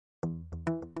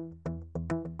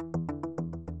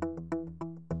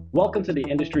Welcome to the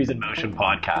Industries in Motion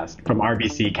podcast from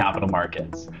RBC Capital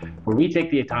Markets, where we take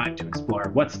the time to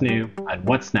explore what's new and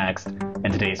what's next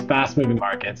in today's fast-moving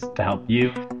markets to help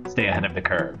you stay ahead of the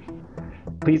curve.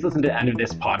 Please listen to the end of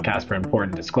this podcast for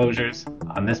important disclosures.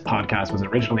 This podcast was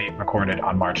originally recorded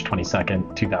on March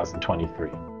 22nd, 2023.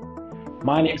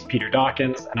 My name is Peter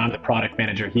Dawkins, and I'm the product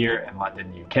manager here in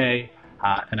London, UK.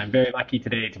 And I'm very lucky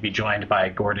today to be joined by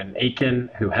Gordon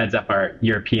Aitken, who heads up our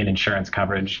European insurance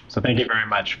coverage. So thank you very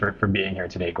much for being here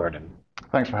today, Gordon.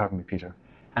 Thanks for having me, Peter.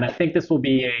 And I think this will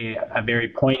be a very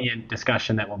poignant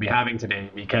discussion that we'll be having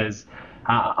today because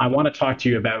I want to talk to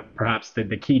you about perhaps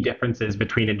the key differences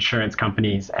between insurance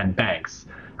companies and banks.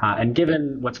 And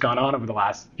given what's gone on over the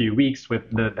last few weeks with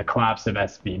the collapse of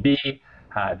SVB,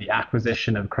 the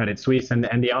acquisition of Credit Suisse,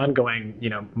 and the ongoing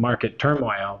market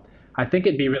turmoil, I think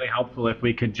it'd be really helpful if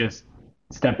we could just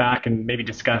step back and maybe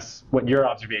discuss what your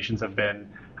observations have been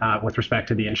with respect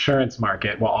to the insurance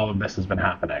market while all of this has been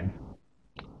happening.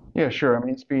 Yeah, sure. I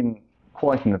mean, it's been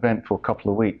quite an eventful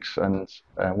couple of weeks and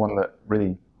one that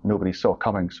really nobody saw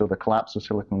coming. So the collapse of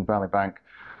Silicon Valley Bank,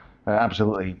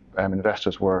 absolutely,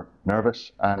 investors were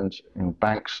nervous and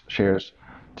banks' shares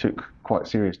took quite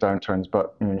serious downturns,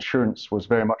 but insurance was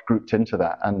very much grouped into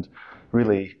that. And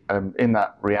really, in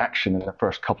that reaction in the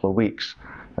first couple of weeks,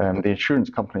 the insurance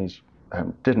companies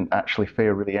didn't actually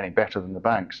fare really any better than the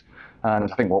banks. And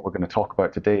I think what we're going to talk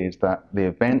about today is that the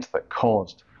event that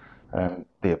caused the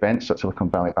events at Silicon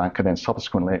Valley Bank and then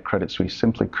subsequently at Credit Suisse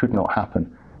simply could not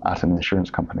happen at an insurance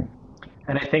company.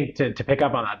 And I think to pick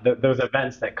up on that, those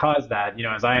events that caused that,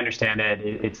 as I understand it,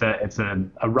 it's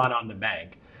a run on the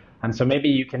bank. And so maybe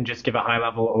you can just give a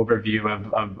high-level overview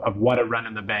of what a run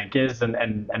on the bank is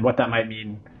and what that might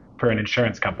mean for an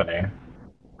insurance company.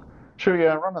 Sure,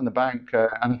 yeah, run on the bank.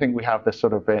 And I think we have this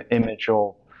sort of image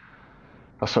of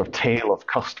a sort of tail of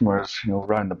customers,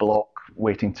 around the block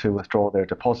waiting to withdraw their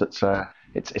deposits.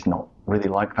 It's not really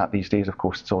like that these days. Of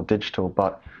course, it's all digital,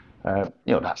 but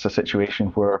that's a situation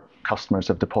where customers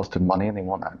have deposited money and they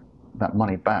want that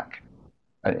money back.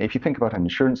 If you think about an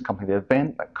insurance company, the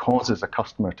event that causes a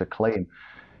customer to claim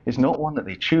is not one that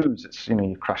they choose. It's,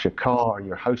 you crash your car,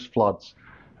 your house floods.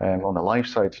 On the life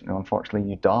side, unfortunately,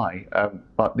 you die.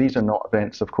 But these are not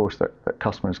events, of course, that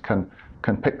customers can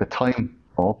pick the time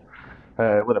of.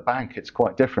 With a bank, it's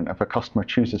quite different. If a customer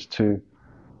chooses to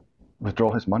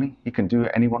withdraw his money, he can do it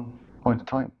at any one point in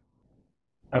time.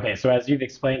 Okay, so as you've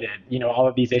explained it, all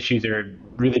of these issues are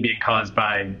really being caused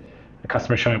by the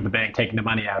customer showing up at the bank, taking the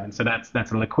money out. And so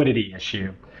that's a liquidity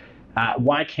issue.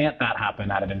 Why can't that happen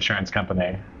at an insurance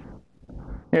company?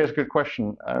 Yeah, it's a good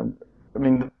question.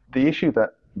 The issue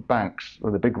that banks, or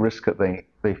the big risk that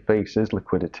they face is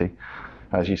liquidity.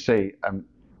 As you say,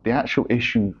 the actual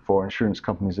issue for insurance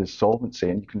companies is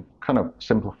solvency. And you can kind of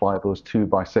simplify those two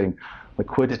by saying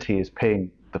liquidity is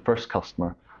paying the first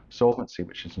customer. Solvency,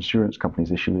 which is insurance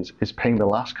companies' issue, is paying the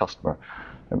last customer.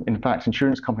 In fact,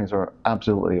 insurance companies are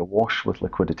absolutely awash with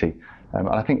liquidity. And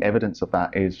I think evidence of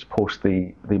that is post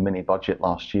the mini budget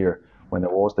last year when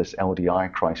there was this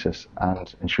LDI crisis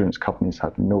and insurance companies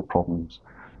had no problems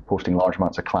posting large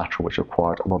amounts of collateral, which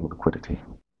required a lot of liquidity.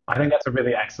 I think that's a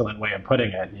really excellent way of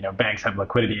putting it. Banks have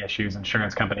liquidity issues,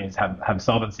 insurance companies have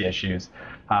solvency issues.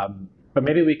 But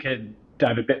maybe we could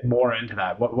dive a bit more into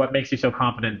that. What makes you so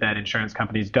confident that insurance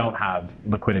companies don't have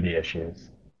liquidity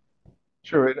issues?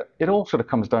 Sure. It all sort of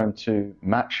comes down to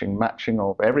matching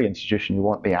of every institution. You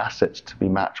want the assets to be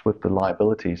matched with the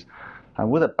liabilities.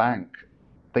 And with a bank,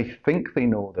 they think they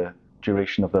know the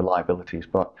duration of their liabilities.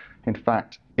 But in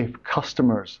fact, if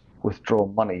customers withdraw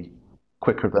money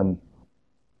quicker than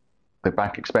the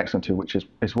bank expects them to, which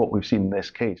is what we've seen in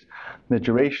this case, the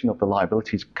duration of the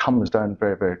liabilities comes down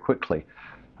very, very quickly.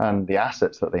 And the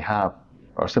assets that they have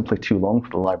are simply too long for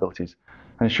the liabilities.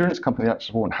 An insurance company, that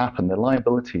just won't happen. The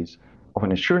liabilities of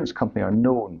an insurance company are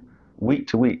known week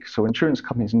to week. So insurance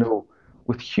companies know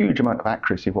with huge amount of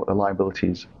accuracy what their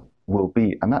liabilities will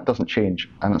be. And that doesn't change.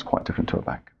 And that's quite different to a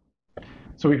bank.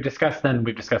 So we've discussed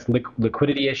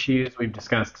liquidity issues. We've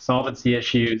discussed solvency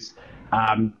issues.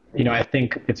 I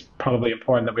think it's probably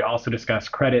important that we also discuss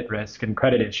credit risk and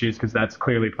credit issues because that's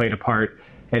clearly played a part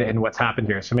in what's happened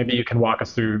here. So maybe you can walk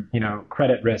us through,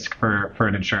 credit risk for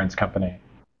an insurance company.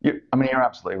 You're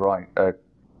absolutely right.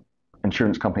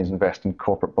 Insurance companies invest in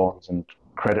corporate bonds, and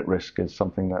credit risk is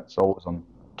something that's always on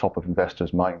top of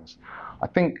investors' minds. I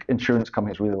think insurance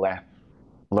companies really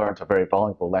learned a very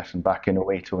valuable lesson back in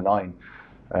 08, 09.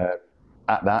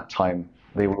 At that time,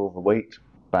 they were overweight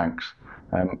banks.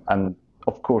 And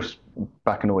of course,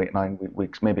 back in 08, 09, we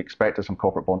maybe expected some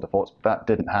corporate bond defaults, but that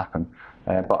didn't happen.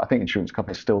 But I think insurance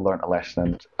companies still learned a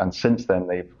lesson, and since then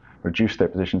they've reduced their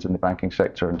positions in the banking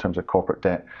sector in terms of corporate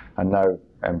debt, and now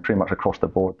pretty much across the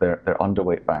board they're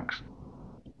underweight banks.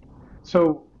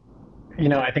 So,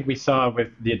 I think we saw with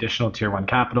the additional Tier 1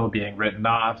 capital being written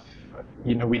off,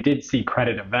 we did see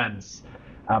credit events.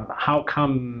 How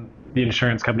come the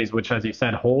insurance companies, which, as you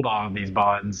said, hold all of these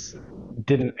bonds,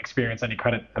 didn't experience any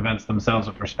credit events themselves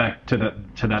with respect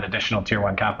to that additional Tier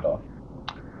 1 capital?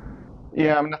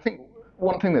 Yeah, I think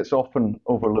one thing that's often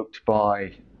overlooked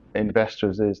by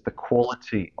investors is the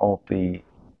quality of the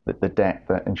debt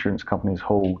that insurance companies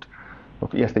hold.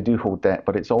 Yes, they do hold debt,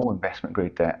 but it's all investment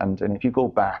grade debt. And if you go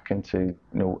back into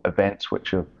events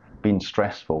which have been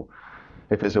stressful,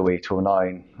 if it's 08,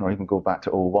 09, or even go back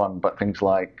to 01, but things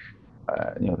like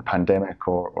the pandemic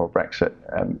or Brexit,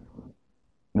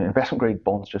 investment grade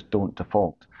bonds just don't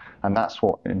default, and that's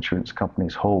what insurance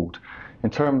companies hold. In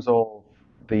terms of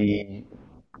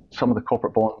some of the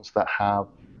corporate bonds that have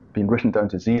been written down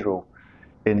to zero,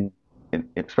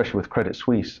 especially with Credit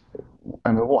Suisse,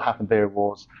 what happened there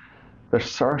was there's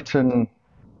certain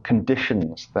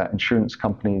conditions that insurance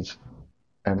companies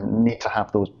need to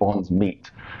have those bonds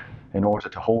meet in order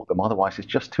to hold them. Otherwise, it's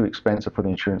just too expensive for the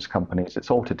insurance companies. It's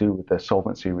all to do with the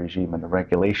solvency regime and the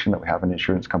regulation that we have in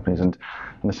insurance companies. And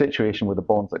the situation with the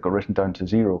bonds that got written down to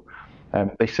zero,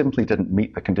 they simply didn't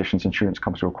meet the conditions insurance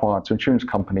companies required. So insurance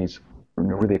companies,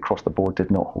 really across the board,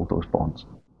 did not hold those bonds.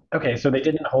 Okay, so they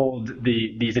didn't hold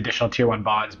these additional Tier 1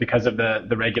 bonds because of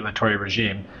the regulatory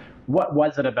regime. What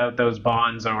was it about those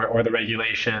bonds or the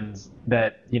regulations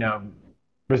that,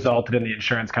 resulted in the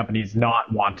insurance companies not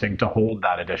wanting to hold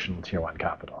that additional Tier 1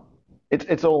 capital?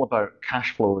 It's all about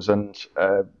cash flows, and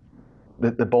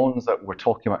the bonds that we're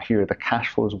talking about here, the cash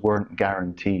flows weren't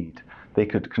guaranteed. They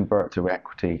could convert to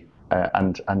equity,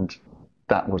 and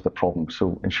that was the problem.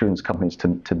 So insurance companies,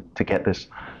 to get this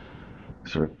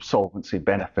sort of solvency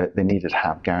benefit, they needed to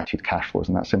have guaranteed cash flows,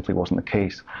 and that simply wasn't the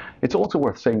case. It's also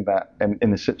worth saying that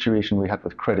in the situation we had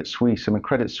with Credit Suisse,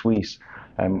 Credit Suisse,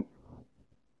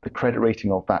 the credit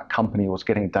rating of that company was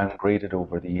getting downgraded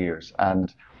over the years,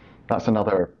 and that's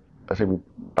another,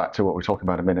 back to what we were talking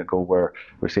about a minute ago, where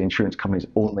we say insurance companies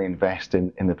only invest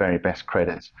in the very best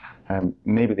credits.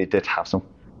 Maybe they did have some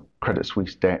Credit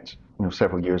Suisse debt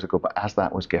several years ago, but as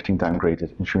that was getting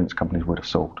downgraded, insurance companies would have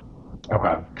sold.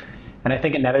 Okay. And I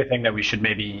think another thing that we should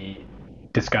maybe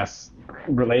discuss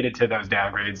related to those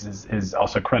downgrades is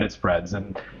also credit spreads.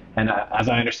 And as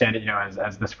I understand it,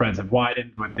 as the spreads have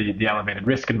widened with the elevated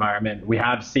risk environment, we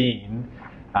have seen,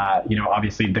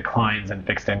 obviously declines in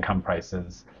fixed income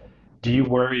prices. Do you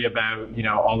worry about,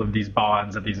 all of these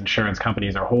bonds that these insurance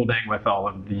companies are holding with all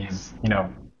of these,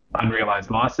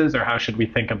 unrealized losses, or how should we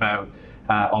think about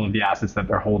all of the assets that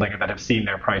they're holding and that have seen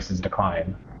their prices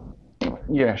decline?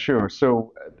 Yeah, sure.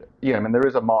 So, there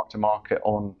is a mark to market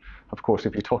on, of course,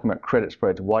 if you're talking about credit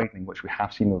spreads widening, which we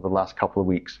have seen over the last couple of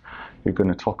weeks, you're going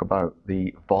to talk about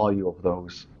the value of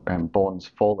those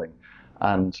bonds falling.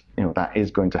 And, that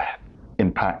is going to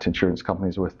impact insurance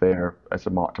companies with as a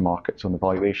mark to markets on the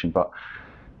valuation. But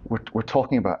we're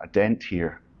talking about a dent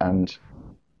here, and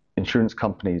insurance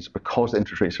companies, because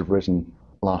interest rates have risen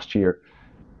last year,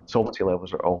 solvency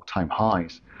levels are all-time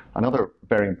highs. Another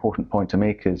very important point to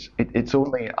make is it's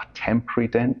only a temporary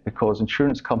dent because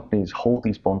insurance companies hold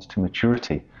these bonds to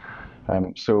maturity.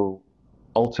 So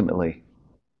ultimately,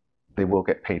 they will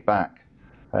get paid back.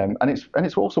 And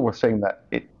it's also worth saying that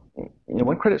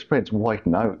when credit spreads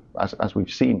widen out, as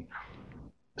we've seen,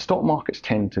 stock markets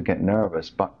tend to get nervous.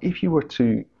 But if you were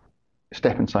to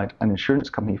step inside an insurance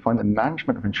company, you find the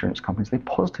management of insurance companies, they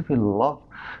positively love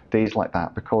days like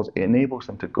that because it enables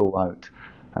them to go out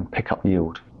and pick up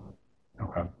yield.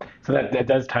 Okay. So that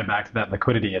does tie back to that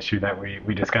liquidity issue that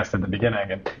we discussed at the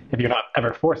beginning. And if you're not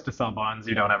ever forced to sell bonds,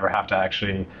 you don't ever have to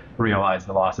actually realize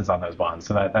the losses on those bonds.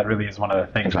 So that really is one of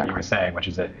the things that you were saying, which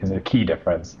is a key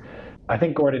difference. I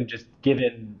think, Gordon, just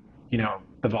given,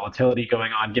 the volatility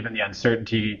going on, given the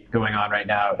uncertainty going on right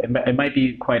now, it might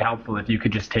be quite helpful if you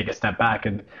could just take a step back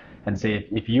and say,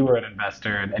 if you were an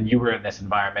investor and you were in this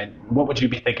environment, what would you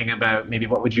be thinking about? Maybe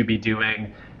what would you be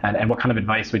doing? And what kind of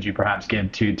advice would you perhaps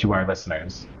give to our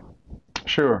listeners?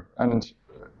 Sure. And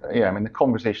the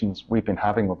conversations we've been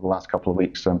having over the last couple of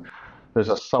weeks, there's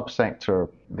a subsector,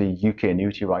 the UK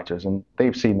annuity writers, and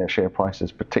they've seen their share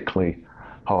prices particularly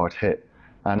hard hit.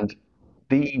 And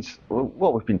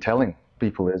what we've been telling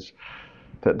people is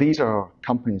that these are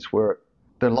companies where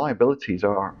their liabilities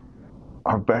are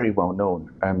very well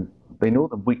known. They know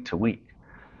them week to week,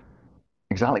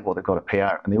 exactly what they've got to pay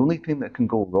out. And the only thing that can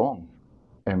go wrong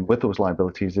with those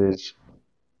liabilities is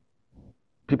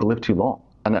people live too long.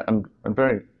 And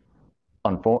very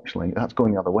unfortunately, that's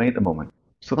going the other way at the moment.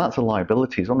 So that's the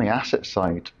liabilities. On the asset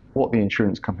side, what the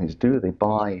insurance companies do, they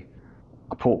buy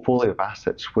a portfolio of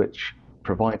assets which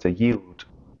provides a yield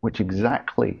which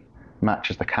exactly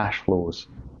matches the cash flows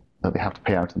that they have to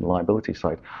pay out on the liability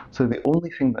side. So the only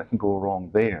thing that can go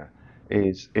wrong there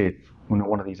is if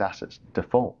one of these assets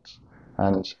defaults.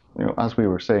 And as we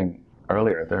were saying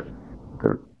earlier, they're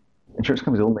insurance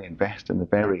companies only invest in the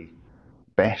very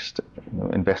best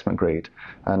investment grade,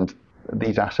 and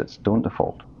these assets don't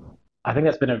default. I think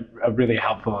that's been a really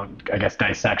helpful, I guess,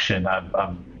 dissection of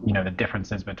the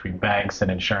differences between banks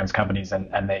and insurance companies and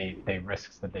the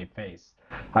risks that they face.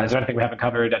 Is there anything we haven't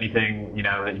covered? Anything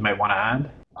that you might want to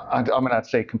add? I'd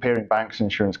say comparing banks and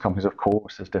insurance companies, of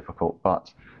course, is difficult.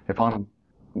 But if I'm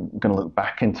going to look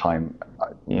back in time,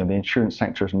 the insurance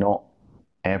sector has not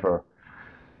ever,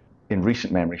 in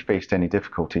recent memory, faced any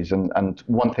difficulties. And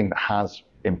one thing that has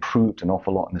improved an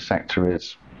awful lot in the sector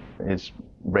is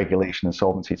regulation and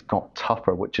solvency. It's got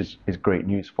tougher, which is great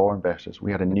news for investors.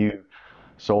 We had a new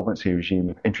solvency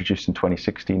regime introduced in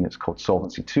 2016. It's called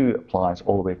Solvency II. It applies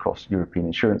all the way across European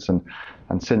insurance. And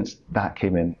since that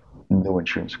came in, no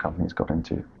insurance company has got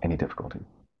into any difficulty.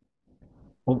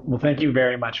 Well, thank you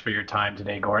very much for your time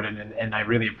today, Gordon, and I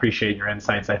really appreciate your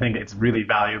insights. I think it's really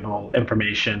valuable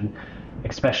information,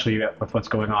 especially with what's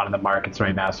going on in the markets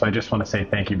right now. So I just want to say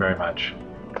thank you very much.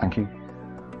 Thank you.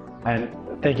 And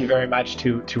thank you very much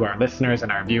to our listeners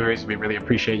and our viewers. We really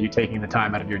appreciate you taking the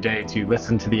time out of your day to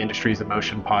listen to the Industries in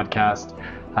Motion podcast.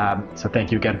 So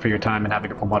thank you again for your time and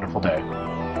having a wonderful day.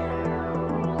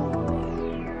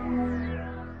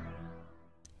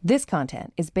 This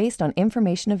content is based on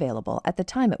information available at the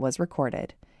time it was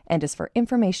recorded and is for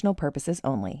informational purposes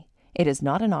only. It is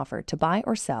not an offer to buy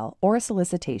or sell or a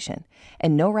solicitation,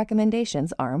 and no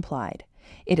recommendations are implied.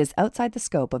 It is outside the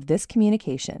scope of this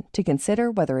communication to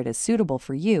consider whether it is suitable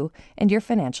for you and your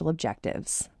financial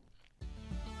objectives.